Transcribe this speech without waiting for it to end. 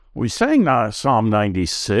We sang Psalm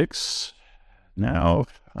 96. Now,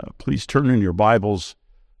 please turn in your Bibles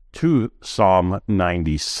to Psalm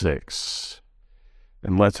 96.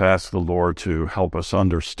 And let's ask the Lord to help us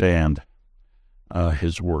understand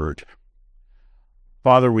His Word.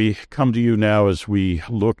 Father, we come to you now as we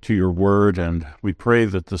look to your Word, and we pray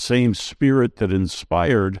that the same Spirit that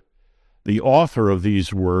inspired the author of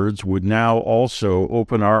these words would now also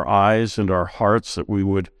open our eyes and our hearts, that we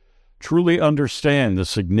would truly understand the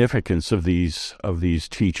significance of these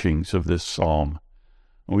teachings of this psalm.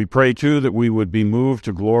 And we pray, too, that we would be moved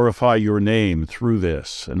to glorify your name through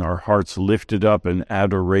this, and our hearts lifted up in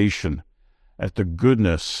adoration at the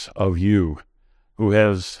goodness of you, who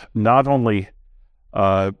has not only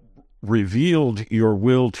revealed your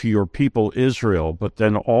will to your people Israel, but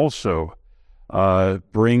then also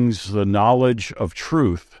brings the knowledge of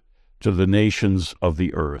truth to the nations of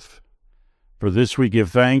the earth. For this we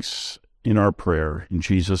give thanks in our prayer. In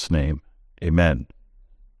Jesus' name, amen.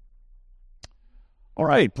 All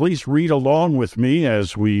right, please read along with me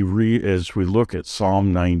as we look at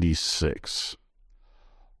Psalm 96.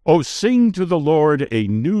 Oh, sing to the Lord a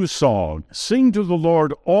new song. Sing to the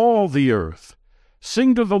Lord all the earth.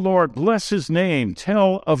 Sing to the Lord, bless his name.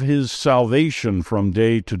 Tell of his salvation from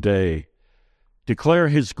day to day. Declare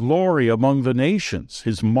his glory among the nations,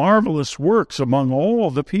 his marvelous works among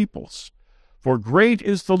all the peoples. For great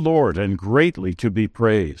is the Lord, and greatly to be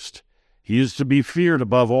praised. He is to be feared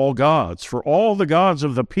above all gods, for all the gods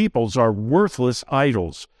of the peoples are worthless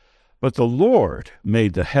idols. But the Lord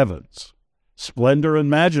made the heavens. Splendor and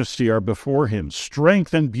majesty are before him.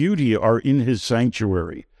 Strength and beauty are in his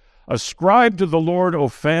sanctuary. Ascribe to the Lord, O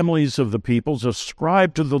families of the peoples.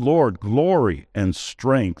 Ascribe to the Lord glory and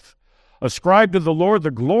strength. Ascribe to the Lord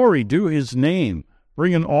the glory due his name.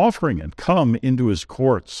 Bring an offering and come into his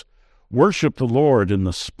courts. Worship the Lord in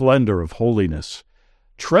the splendor of holiness.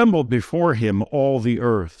 Tremble before him, all the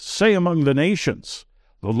earth. Say among the nations,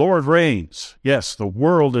 the Lord reigns. Yes, the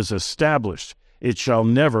world is established. It shall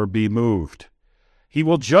never be moved. He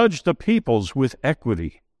will judge the peoples with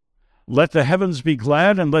equity. Let the heavens be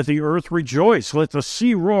glad, and let the earth rejoice. Let the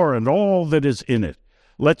sea roar, and all that is in it.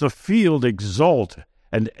 Let the field exult,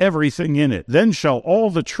 and everything in it. Then shall all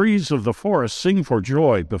the trees of the forest sing for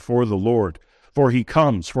joy before the Lord. For he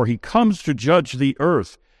comes to judge the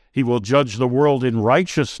earth. He will judge the world in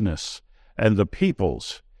righteousness, and the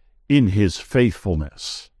peoples in his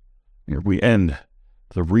faithfulness. Here we end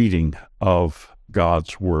the reading of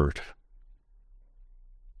God's Word.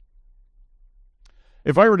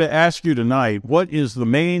 If I were to ask you tonight, what is the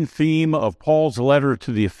main theme of Paul's letter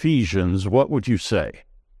to the Ephesians, what would you say?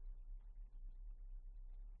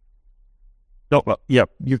 No, well, yeah,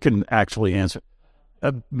 you can actually answer.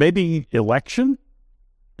 Maybe election?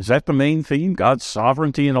 Is that the main theme? God's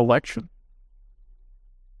sovereignty in election?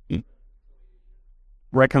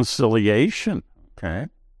 Reconciliation. Okay.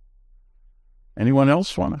 Anyone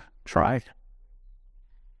else want to try?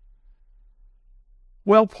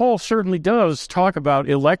 Well, Paul certainly does talk about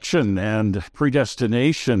election and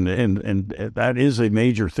predestination, and that is a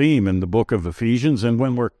major theme in the book of Ephesians. And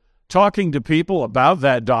when we're talking to people about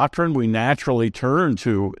that doctrine, we naturally turn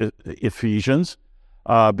to Ephesians.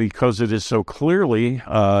 Because it is so clearly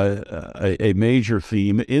a major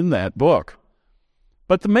theme in that book.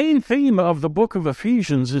 But the main theme of the book of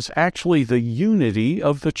Ephesians is actually the unity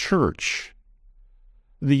of the church.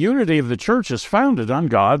 The unity of the church is founded on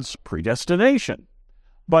God's predestination.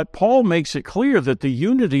 But Paul makes it clear that the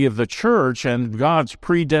unity of the church and God's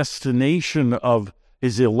predestination of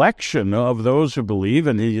his election of those who believe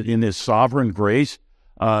in his sovereign grace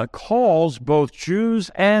calls both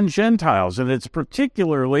Jews and Gentiles, and it's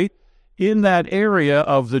particularly in that area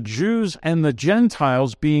of the Jews and the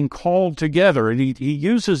Gentiles being called together. And he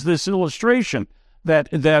uses this illustration that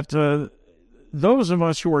those of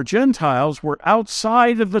us who are Gentiles were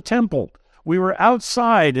outside of the temple. We were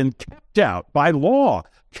outside and kept out by law,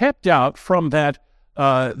 kept out from that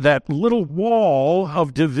little wall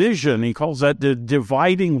of division. He calls that the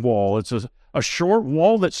dividing wall. It's a short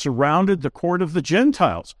wall that surrounded the court of the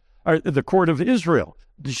Gentiles, or the court of Israel.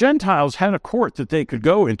 The Gentiles had a court that they could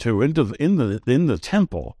go into in the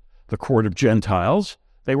temple, the court of Gentiles.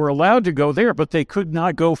 They were allowed to go there, but they could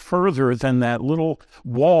not go further than that little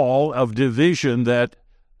wall of division that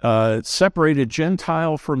separated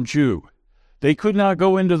Gentile from Jew. They could not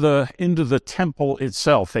go into the temple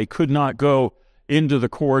itself. They could not go into the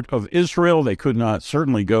court of Israel. They could not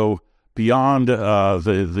certainly go beyond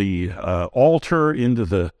the altar into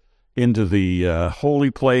the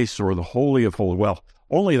holy place or the Holy of Holies. Well,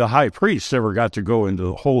 only the high priests ever got to go into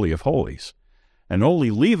the Holy of Holies, and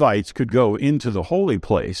only Levites could go into the holy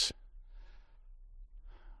place.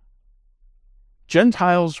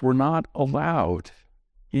 Gentiles were not allowed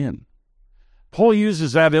in. Paul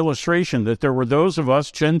uses that illustration that there were those of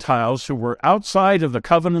us Gentiles who were outside of the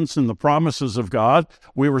covenants and the promises of God.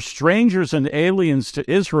 We were strangers and aliens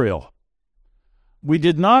to Israel. We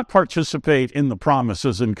did not participate in the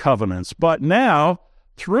promises and covenants, but now,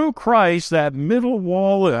 through Christ, that middle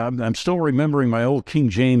wall, I'm still remembering my old King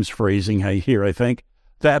James phrasing here, I think,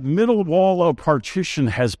 that middle wall of partition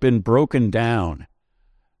has been broken down.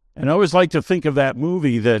 And I always like to think of that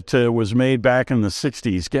movie that was made back in the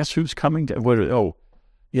 60s. Guess who's coming to,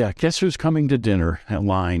 guess who's coming to dinner at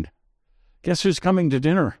line. Guess who's coming to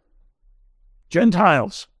dinner?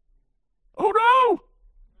 Gentiles. Oh, no!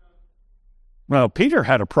 Well, Peter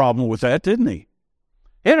had a problem with that, didn't he?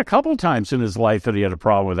 He had a couple times in his life that he had a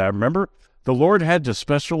problem with that. Remember, the Lord had to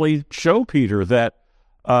specially show Peter that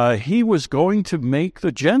he was going to make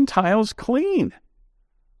the Gentiles clean.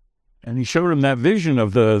 And he showed him that vision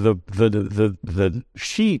of the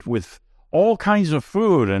sheet with all kinds of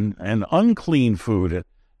food and unclean food.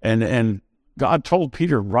 And God told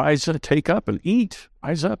Peter, rise up, take up and eat.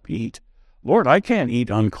 Rise up, eat. Lord, I can't eat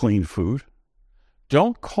unclean food.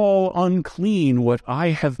 Don't call unclean what I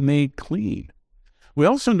have made clean. We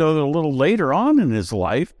also know that a little later on in his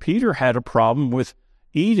life, Peter had a problem with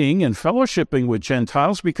eating and fellowshipping with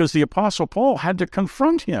Gentiles because the Apostle Paul had to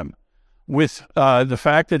confront him with the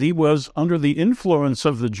fact that he was under the influence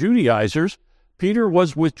of the Judaizers. Peter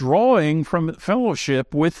was withdrawing from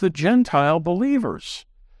fellowship with the Gentile believers.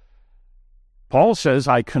 Paul says,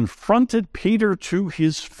 I confronted Peter to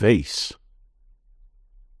his face.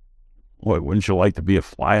 Boy, wouldn't you like to be a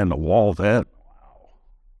fly on the wall then? Wow.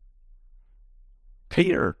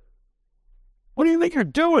 Peter, what do you think you're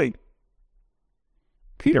doing?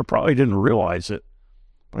 Peter probably didn't realize it.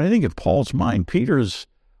 But I think in Paul's mind, Peter's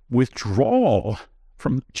withdrawal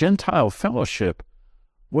from Gentile fellowship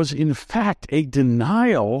was in fact a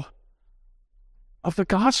denial of the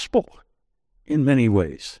gospel in many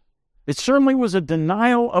ways. It certainly was a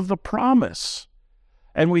denial of the promise.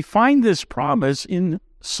 And we find this promise in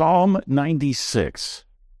Psalm 96.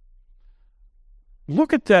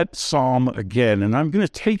 Look at that psalm again, and I'm going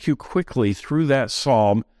to take you quickly through that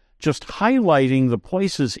psalm, just highlighting the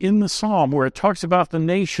places in the psalm where it talks about the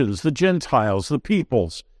nations, the Gentiles, the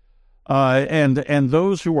peoples, and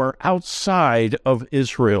those who are outside of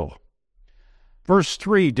Israel. Verse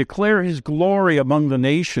 3, declare his glory among the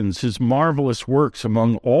nations, his marvelous works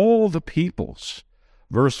among all the peoples.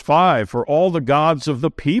 Verse 5, for all the gods of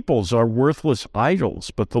the peoples are worthless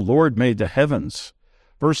idols, but the Lord made the heavens.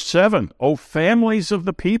 Verse 7, O families of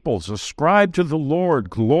the peoples, ascribe to the Lord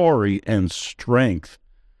glory and strength.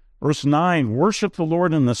 Verse 9, worship the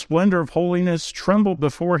Lord in the splendor of holiness, tremble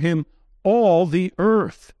before him all the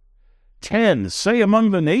earth. 10, say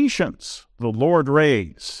among the nations, the Lord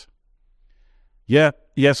reigns. Yet,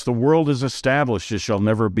 yes, the world is established, it shall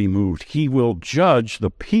never be moved. He will judge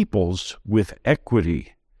the peoples with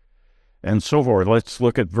equity. And so forth. Let's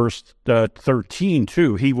look at verse 13,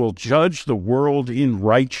 too. He will judge the world in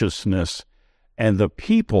righteousness and the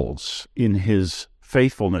peoples in his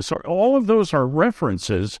faithfulness. All of those are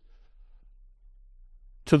references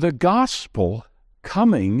to the gospel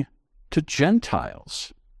coming to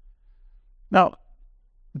Gentiles. Now,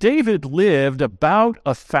 David lived about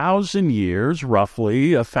 1,000 years,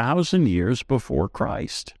 roughly 1,000 years before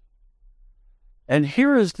Christ. And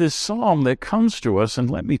here is this psalm that comes to us,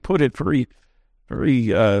 and let me put it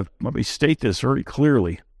let me state this very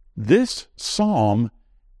clearly. This psalm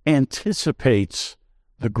anticipates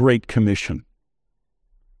the Great Commission.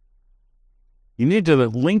 You need to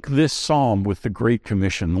link this psalm with the Great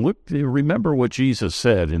Commission. Remember what Jesus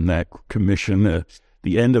said in that commission,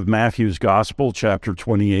 the end of Matthew's Gospel, chapter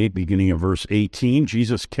 28, beginning of verse 18.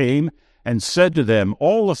 Jesus came and said to them,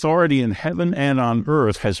 all authority in heaven and on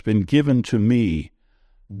earth has been given to me.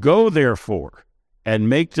 Go, therefore, and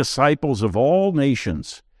make disciples of all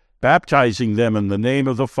nations, baptizing them in the name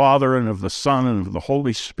of the Father and of the Son and of the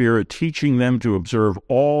Holy Spirit, teaching them to observe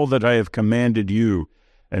all that I have commanded you.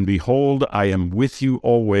 And behold, I am with you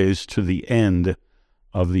always to the end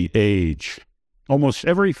of the age. Almost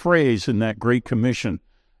every phrase in that Great Commission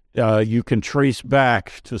you can trace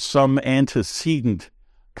back to some antecedent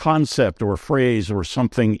concept or phrase or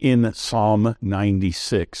something in Psalm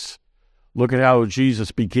 96. Look at how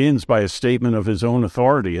Jesus begins by a statement of his own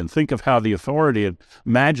authority, and think of how the authority and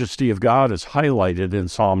majesty of God is highlighted in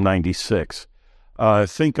Psalm 96.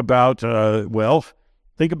 Think about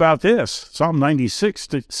this. Psalm 96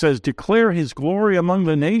 says, declare his glory among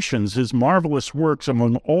the nations, his marvelous works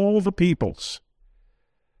among all the peoples.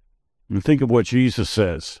 And think of what Jesus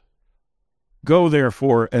says. Go,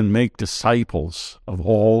 therefore, and make disciples of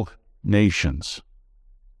all nations.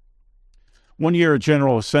 One year at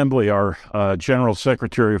General Assembly, our General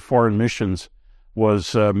Secretary of Foreign Missions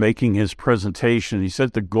was making his presentation. He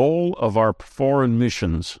said the goal of our foreign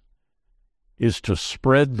missions is to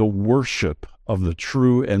spread the worship of the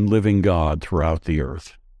true and living God throughout the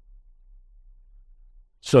earth,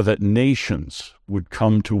 so that nations would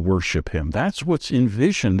come to worship him. That's what's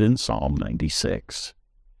envisioned in Psalm 96.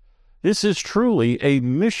 This is truly a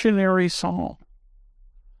missionary psalm.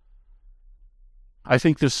 I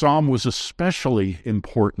think this psalm was especially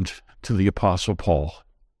important to the Apostle Paul,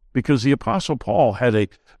 because the Apostle Paul had a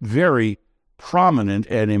very prominent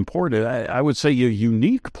and important, I would say a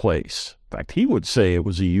unique place. In fact, he would say it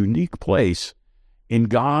was a unique place in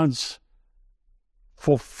God's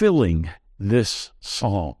fulfilling this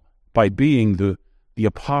psalm by being the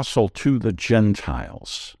apostle to the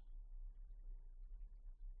Gentiles.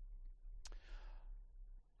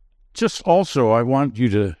 Just also, I want you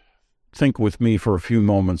to think with me for a few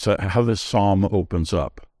moments how this psalm opens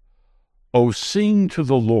up. "O sing to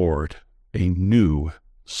the Lord a new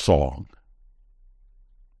song."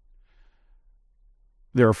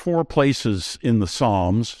 There are 4 places in the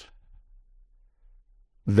Psalms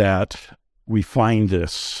that we find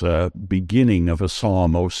this beginning of a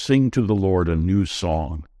psalm. "O sing to the Lord a new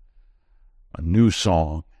song." A new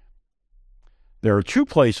song. There are 2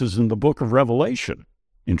 places in the book of Revelation,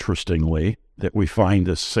 interestingly, that we find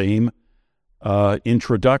the same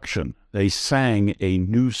introduction. They sang a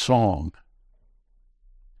new song.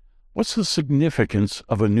 What's the significance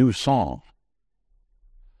of a new song?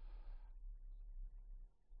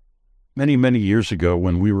 Many, many years ago,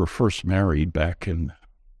 when we were first married back in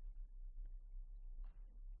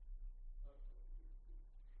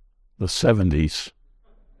the 70s.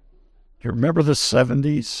 You remember the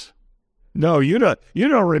 70s? No, you don't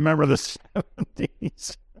remember the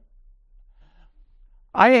 70s.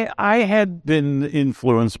 I had been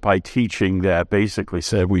influenced by teaching that basically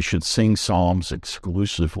said we should sing psalms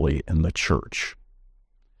exclusively in the church.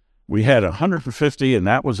 We had 150, and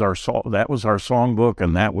that was our songbook,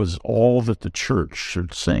 and that was all that the church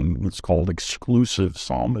should sing. It's called exclusive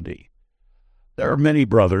psalmody. There are many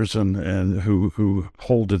brothers and who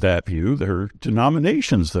hold to that view. There are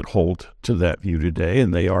denominations that hold to that view today,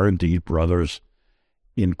 and they are indeed brothers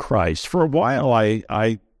in Christ. For a while,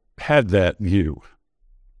 I had that view.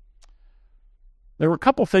 There were a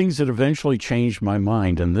couple things that eventually changed my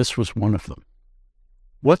mind, and this was one of them.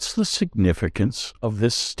 What's the significance of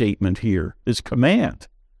this statement here, this command?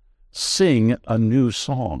 Sing a new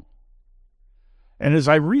song. And as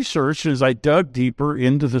I researched, as I dug deeper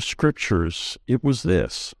into the Scriptures, it was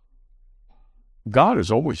this. God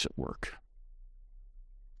is always at work.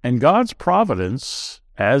 And God's providence,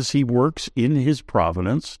 as he works in his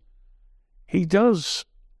providence, he does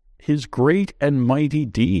his great and mighty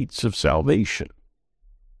deeds of salvation.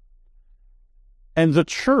 And the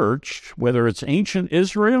church, whether it's ancient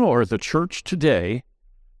Israel or the church today,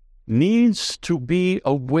 needs to be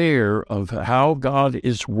aware of how God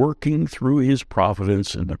is working through his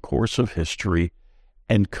providence in the course of history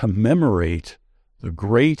and commemorate the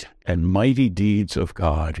great and mighty deeds of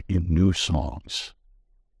God in new songs.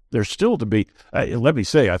 There's still to be, let me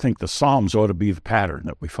say, I think the Psalms ought to be the pattern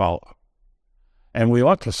that we follow. And we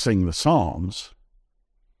ought to sing the Psalms,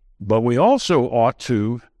 but we also ought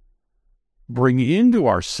to bring into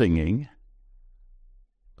our singing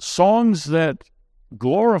songs that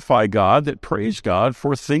glorify God, that praise God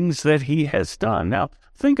for things that he has done. Now,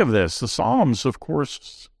 think of this. The Psalms, of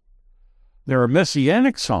course, there are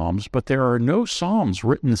messianic psalms, but there are no psalms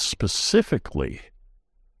written specifically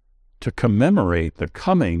to commemorate the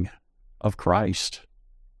coming of Christ.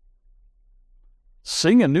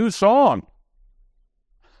 Sing a new song.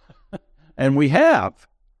 And we have.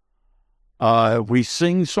 We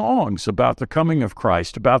sing songs about the coming of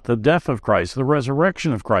Christ, about the death of Christ, the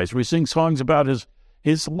resurrection of Christ. We sing songs about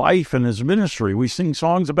his life and his ministry. We sing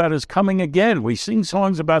songs about his coming again. We sing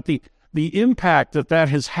songs about the impact that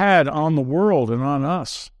has had on the world and on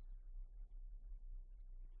us.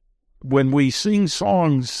 When we sing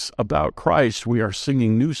songs about Christ, we are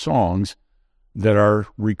singing new songs that are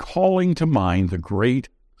recalling to mind the great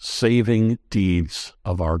saving deeds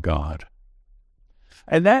of our God.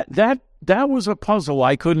 And that was a puzzle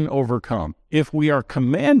I couldn't overcome. If we are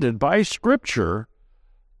commanded by Scripture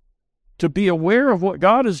to be aware of what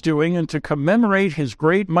God is doing and to commemorate his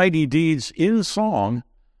great mighty deeds in song,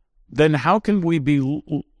 then how can we be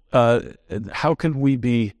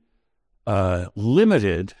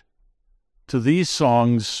limited to these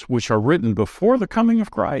songs which are written before the coming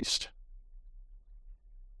of Christ?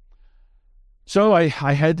 So I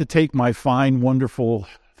had to take my fine, wonderful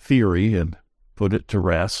theory and put it to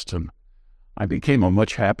rest, and I became a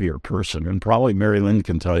much happier person, and probably Mary Lynn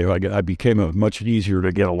can tell you I became a much easier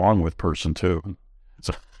to get along with person too.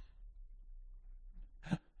 So,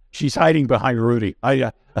 she's hiding behind Rudy.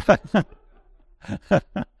 Oh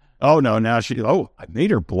no, now I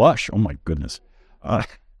made her blush. Oh my goodness.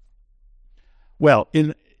 Well,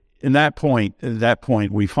 in that point,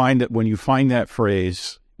 we find that when you find that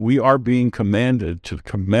phrase, we are being commanded to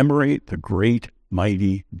commemorate the great,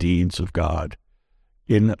 mighty deeds of God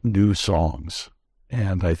in new songs.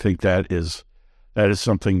 And I think that is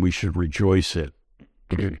something we should rejoice in.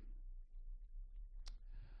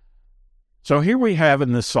 So here we have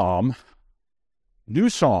in this psalm, new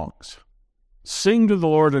songs. Sing to the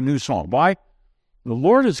Lord a new song. Why? The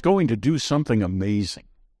Lord is going to do something amazing.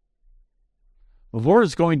 The Lord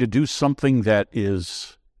is going to do something that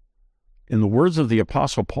is, in the words of the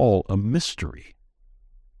Apostle Paul, a mystery.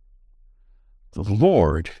 The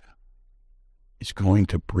Lord is going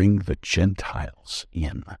to bring the Gentiles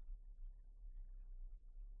in.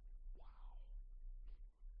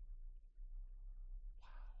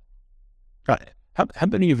 How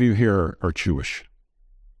many of you here are Jewish?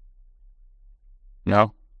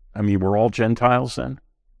 No? I mean, we're all Gentiles then?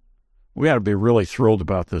 We ought to be really thrilled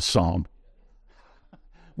about this psalm.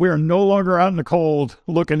 We are no longer out in the cold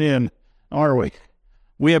looking in, are we?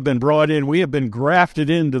 We have been brought in. We have been grafted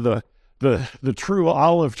into the true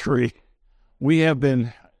olive tree. We have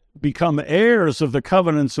become heirs of the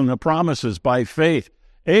covenants and the promises by faith.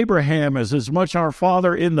 Abraham is as much our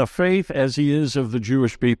father in the faith as he is of the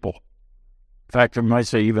Jewish people. In fact, I might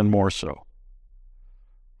say even more so.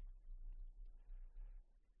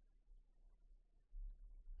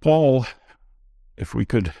 Paul, if we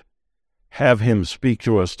could have him speak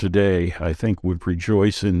to us today, I think would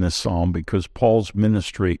rejoice in this psalm, because Paul's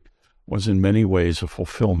ministry was in many ways a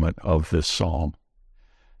fulfillment of this psalm.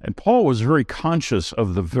 And Paul was very conscious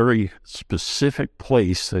of the very specific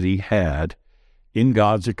place that he had in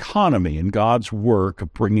God's economy, in God's work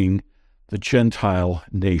of bringing the Gentile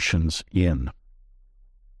nations in.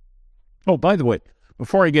 Oh, by the way,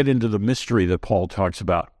 before I get into the mystery that Paul talks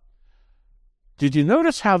about, did you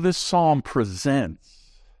notice how this psalm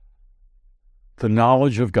presents the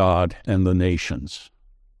knowledge of God and the nations?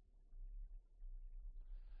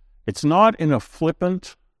 It's not in a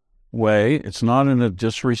flippant way. It's not in a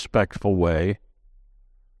disrespectful way.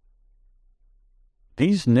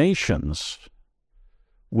 These nations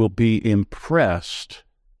will be impressed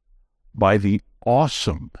by the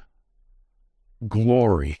awesome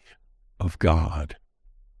glory of God,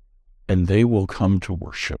 and they will come to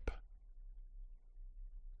worship.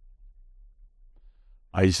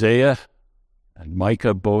 Isaiah and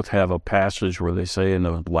Micah both have a passage where they say, in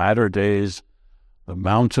the latter days, the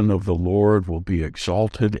mountain of the Lord will be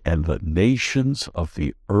exalted, and the nations of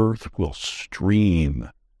the earth will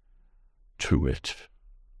stream to it.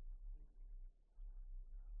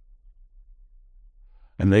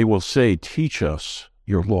 And they will say, teach us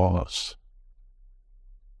your laws.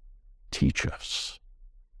 Teach us.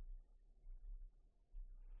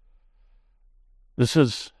 This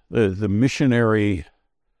is the missionary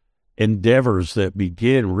endeavors that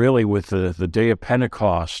begin really with the day of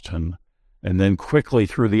Pentecost and then quickly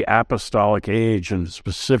through the apostolic age and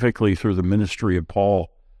specifically through the ministry of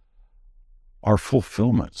Paul are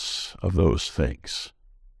fulfillments of those things.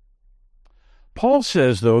 Paul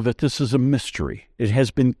says, though, that this is a mystery. It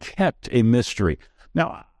has been kept a mystery.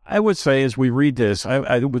 Now, I would say as we read this,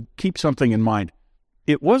 I would keep something in mind.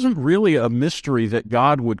 It wasn't really a mystery that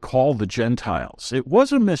God would call the Gentiles. It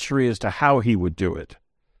was a mystery as to how he would do it,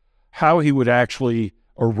 how he would actually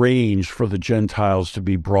arrange for the Gentiles to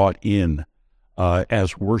be brought in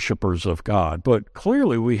as worshipers of God. But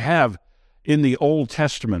clearly we have in the Old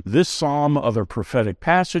Testament this psalm, other prophetic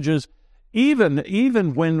passages,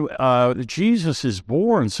 even when Jesus is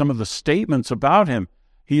born, some of the statements about him,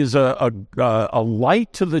 he is a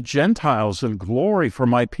light to the Gentiles and glory for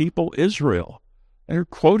my people Israel. They're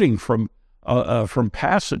quoting from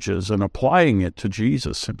passages and applying it to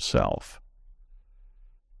Jesus himself.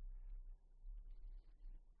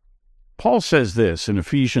 Paul says this in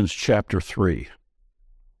Ephesians chapter 3.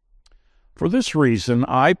 For this reason,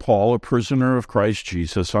 I, Paul, a prisoner of Christ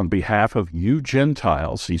Jesus, on behalf of you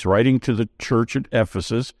Gentiles, he's writing to the church at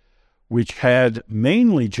Ephesus, which had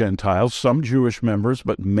mainly Gentiles, some Jewish members,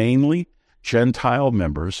 but mainly Gentile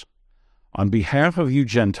members, on behalf of you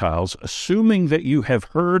Gentiles, assuming that you have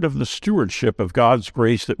heard of the stewardship of God's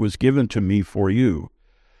grace that was given to me for you,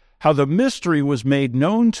 how the mystery was made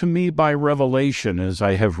known to me by revelation, as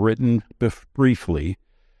I have written briefly.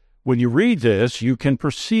 When you read this, you can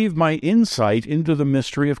perceive my insight into the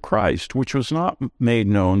mystery of Christ, which was not made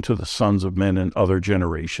known to the sons of men in other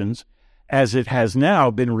generations, as it has now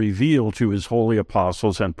been revealed to his holy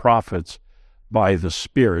apostles and prophets by the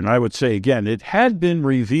Spirit. And I would say again, it had been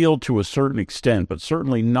revealed to a certain extent, but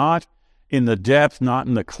certainly not in the depth, not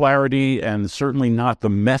in the clarity, and certainly not the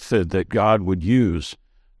method that God would use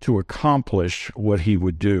to accomplish what he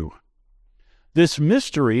would do. This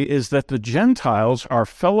mystery is that the Gentiles are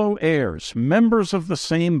fellow heirs, members of the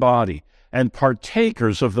same body, and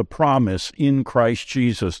partakers of the promise in Christ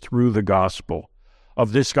Jesus through the gospel.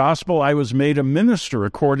 Of this gospel I was made a minister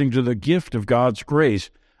according to the gift of God's grace,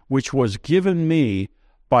 which was given me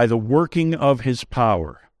by the working of his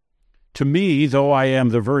power. To me, though I am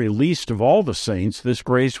the very least of all the saints, this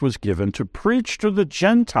grace was given to preach to the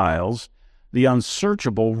Gentiles the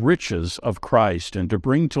unsearchable riches of Christ, and to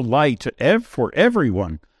bring to light for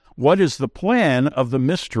everyone what is the plan of the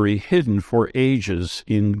mystery hidden for ages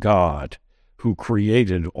in God, who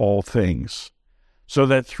created all things, so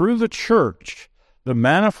that through the church the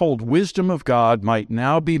manifold wisdom of God might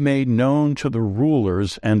now be made known to the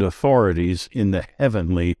rulers and authorities in the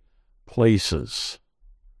heavenly places.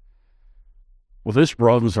 Well, this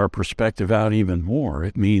broadens our perspective out even more.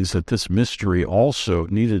 It means that this mystery also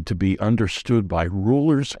needed to be understood by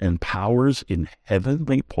rulers and powers in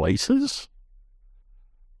heavenly places.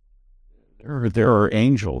 There are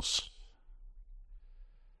angels.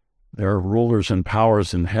 There are rulers and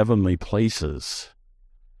powers in heavenly places.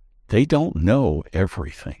 They don't know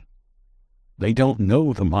everything. They don't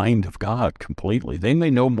know the mind of God completely. They may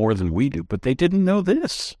know more than we do, but they didn't know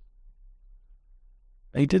this.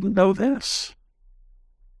 They didn't know this.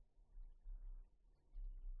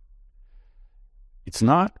 It's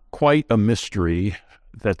not quite a mystery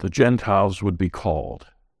that the Gentiles would be called.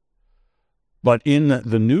 But in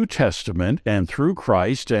the New Testament and through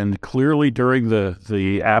Christ, and clearly during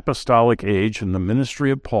the apostolic age and the ministry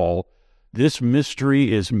of Paul, this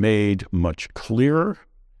mystery is made much clearer.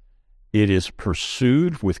 It is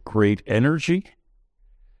pursued with great energy,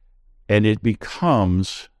 and it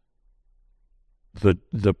becomes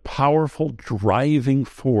the powerful driving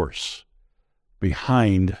force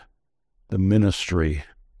behind the ministry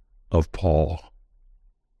of Paul.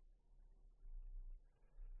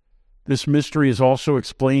 This mystery is also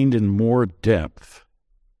explained in more depth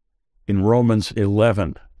in Romans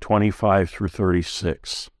 11:25 through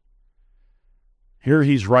 36. Here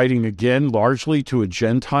he's writing again largely to a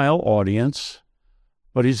Gentile audience,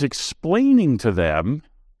 but he's explaining to them,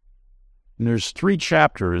 and there's 3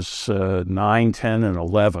 chapters, 9, 10, and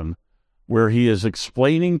 11, where he is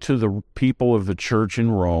explaining to the people of the church in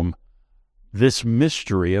Rome this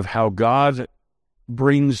mystery of how God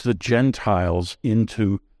brings the Gentiles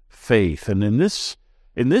into faith. And in this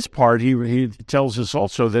part, he tells us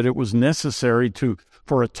also that it was necessary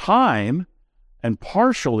for a time and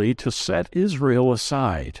partially to set Israel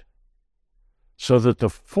aside so that the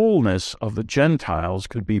fullness of the Gentiles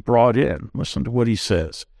could be brought in. Listen to what he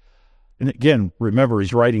says. And again, remember,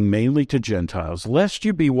 he's writing mainly to Gentiles. Lest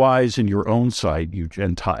you be wise in your own sight, you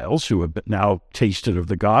Gentiles, who have now tasted of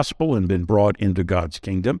the gospel and been brought into God's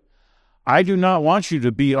kingdom, I do not want you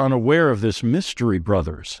to be unaware of this mystery,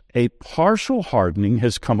 brothers. A partial hardening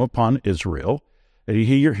has come upon Israel. And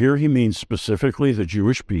here he means specifically the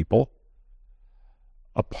Jewish people.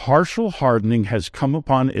 A partial hardening has come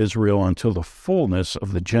upon Israel until the fullness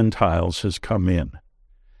of the Gentiles has come in.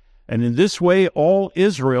 And in this way, all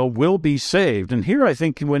Israel will be saved. And here I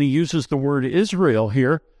think when he uses the word Israel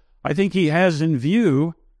here, I think he has in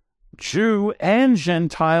view Jew and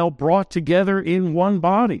Gentile brought together in one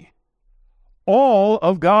body. All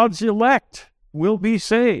of God's elect will be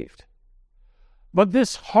saved. But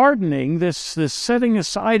this hardening, this setting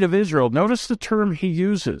aside of Israel, notice the term he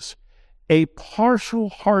uses, a partial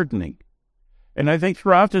hardening. And I think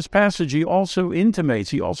throughout this passage he also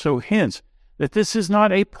intimates, he also hints, that this is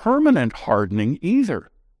not a permanent hardening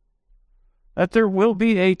either. That there will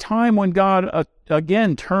be a time when God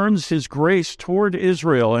again turns his grace toward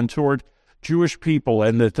Israel and toward Jewish people,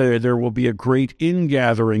 and that there will be a great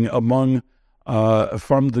ingathering among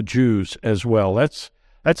from the Jews as well. That's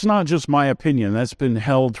not just my opinion. That's been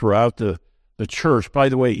held throughout the church. By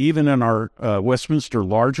the way, even in our Westminster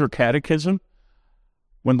Larger Catechism,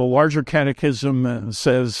 when the Larger Catechism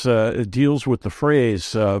deals with the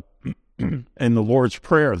phrase in the Lord's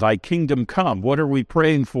Prayer, thy kingdom come. What are we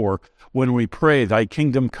praying for when we pray, thy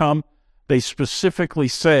kingdom come? They specifically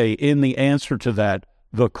say in the answer to that,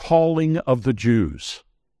 the calling of the Jews.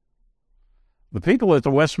 The people at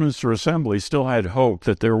the Westminster Assembly still had hope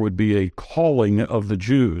that there would be a calling of the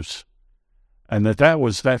Jews, and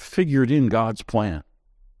that figured in God's plan.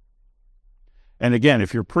 And again,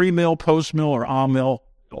 if you're pre-mill, post-mill, or on-mill,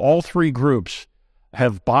 all 3 groups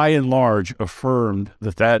have by and large affirmed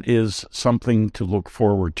that that is something to look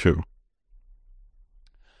forward to.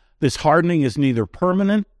 This hardening is neither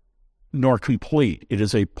permanent nor complete. It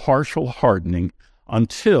is a partial hardening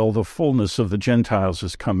until the fullness of the Gentiles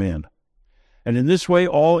has come in. And in this way,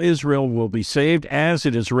 all Israel will be saved. As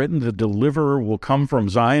it is written, the deliverer will come from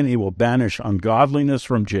Zion. He will banish ungodliness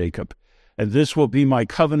from Jacob. And this will be my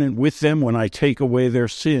covenant with them when I take away their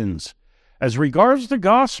sins. As regards the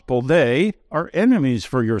gospel, they are enemies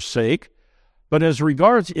for your sake. But as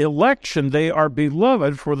regards election, they are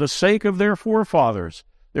beloved for the sake of their forefathers.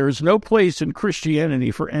 There is no place in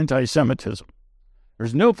Christianity for anti-Semitism.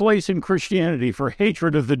 There's no place in Christianity for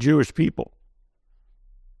hatred of the Jewish people.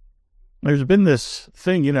 There's been this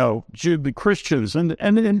thing, the Christians, and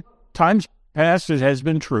in times past it has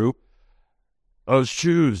been true, those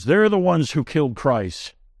Jews, they're the ones who killed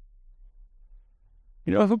Christ.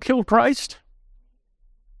 You know who killed Christ?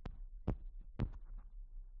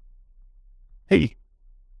 Hey,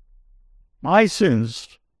 my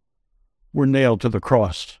sins were nailed to the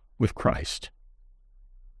cross with Christ.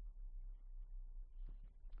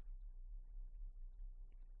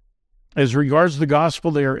 As regards the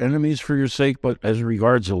gospel, they are enemies for your sake, but as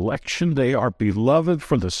regards election, they are beloved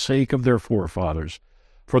for the sake of their forefathers.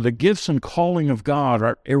 For the gifts and calling of God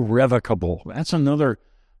are irrevocable. That's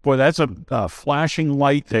a flashing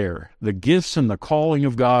light there. The gifts and the calling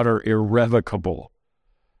of God are irrevocable.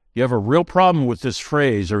 You have a real problem with this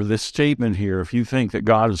phrase or this statement here if you think that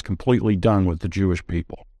God is completely done with the Jewish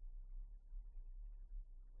people.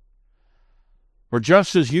 For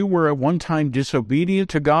just as you were at one time disobedient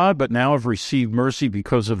to God, but now have received mercy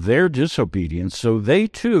because of their disobedience, so they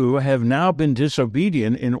too have now been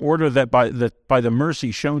disobedient in order that by the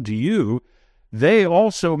mercy shown to you, they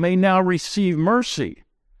also may now receive mercy.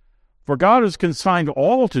 For God has consigned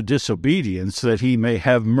all to disobedience that he may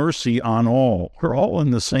have mercy on all. We're all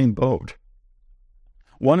in the same boat.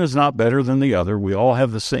 One is not better than the other. We all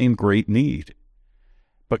have the same great need.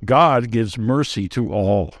 But God gives mercy to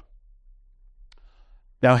all.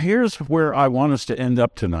 Now, here's where I want us to end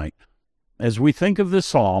up tonight. As we think of this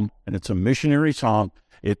psalm, and it's a missionary psalm,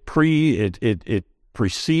 it precedes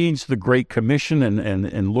the Great Commission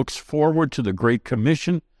and looks forward to the Great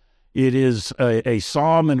Commission. It is a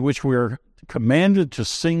psalm in which we're commanded to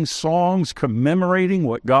sing songs commemorating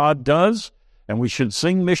what God does, and we should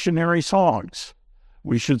sing missionary songs.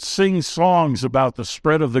 We should sing songs about the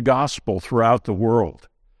spread of the gospel throughout the world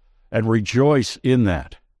and rejoice in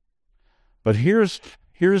that. But here's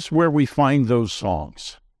where we find those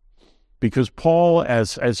songs. Because Paul,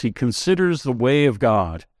 as he considers the way of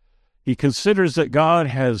God, he considers that God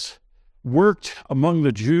has worked among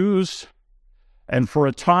the Jews, and for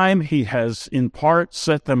a time he has in part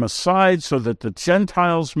set them aside so that the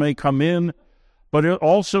Gentiles may come in, but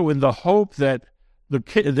also in the hope that the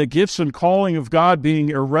gifts and calling of God being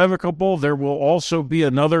irrevocable, there will also be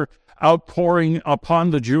another outpouring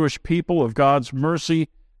upon the Jewish people of God's mercy.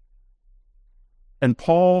 And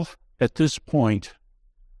Paul, at this point,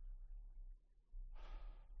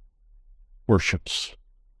 worships.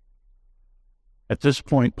 At this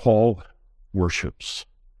point, Paul worships.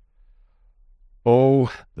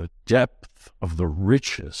 Oh, the depth of the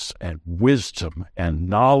riches and wisdom and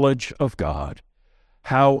knowledge of God.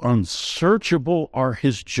 How unsearchable are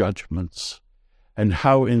his judgments, and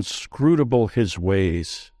how inscrutable his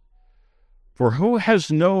ways. For who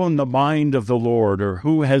has known the mind of the Lord, or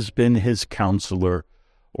who has been his counselor,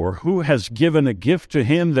 or who has given a gift to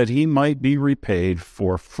him that he might be repaid?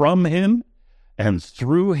 For from him, and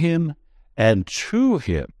through him, and to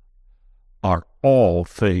him are all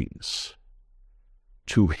things.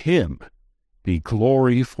 To him be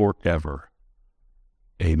glory forever.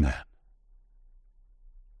 Amen.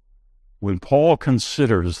 When Paul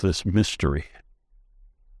considers this mystery,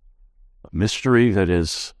 a mystery that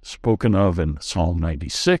is spoken of in Psalm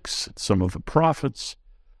 96, some of the prophets,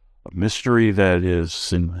 a mystery that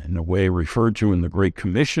is in a way referred to in the Great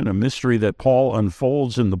Commission, a mystery that Paul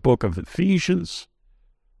unfolds in the book of Ephesians,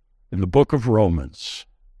 in the book of Romans.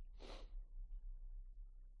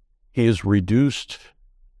 He is reduced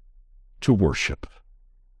to worship,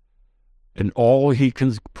 and all he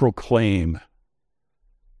can proclaim,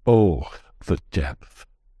 oh, the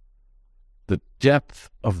depth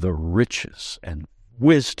of the riches and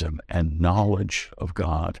wisdom and knowledge of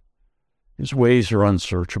God. His ways are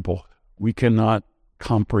unsearchable. We cannot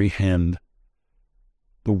comprehend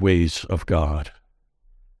the ways of God.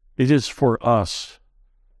 It is for us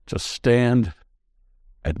to stand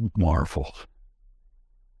and marvel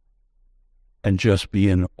and just be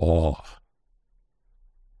in awe.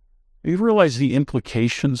 You realize the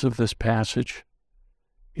implications of this passage?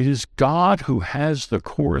 It is God who has the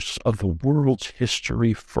course of the world's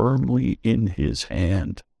history firmly in his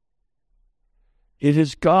hand. It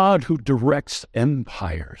is God who directs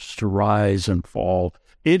empires to rise and fall.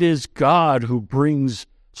 It is God who brings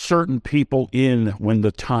certain people in when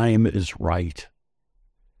the time is right.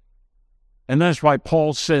 And that's why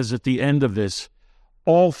Paul says at the end of this,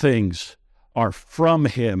 all things are from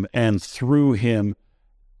him and through him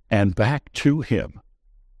and back to him.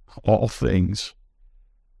 All things.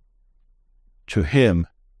 To him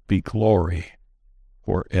be glory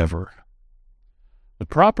forever. The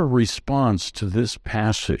proper response to this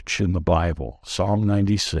passage in the Bible, Psalm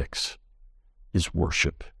 96, is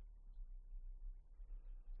worship.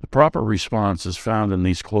 The proper response is found in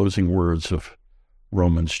these closing words of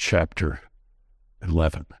Romans chapter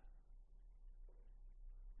 11.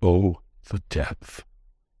 Oh, the depth.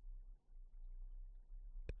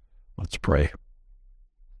 Let's pray.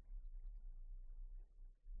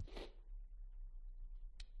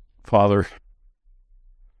 Father,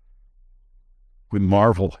 we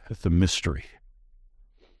marvel at the mystery.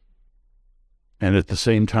 And at the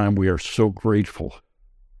same time, we are so grateful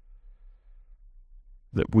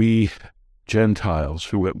that we Gentiles,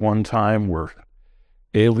 who at one time were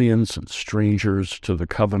aliens and strangers to the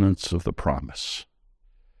covenants of the promise,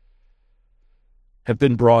 have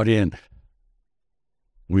been brought in.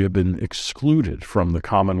 We have been excluded from the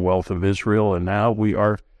commonwealth of Israel, and now we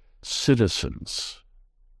are citizens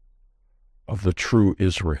of the true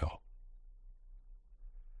Israel.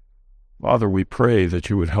 Father, we pray that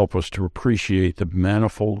you would help us to appreciate the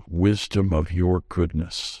manifold wisdom of your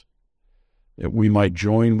goodness, that we might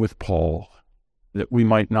join with Paul, that we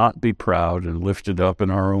might not be proud and lifted up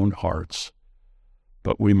in our own hearts,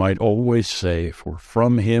 but we might always say, for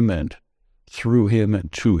from him and through him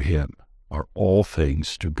and to him are all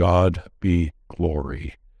things. To God be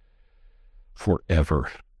glory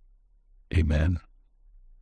forever. Amen.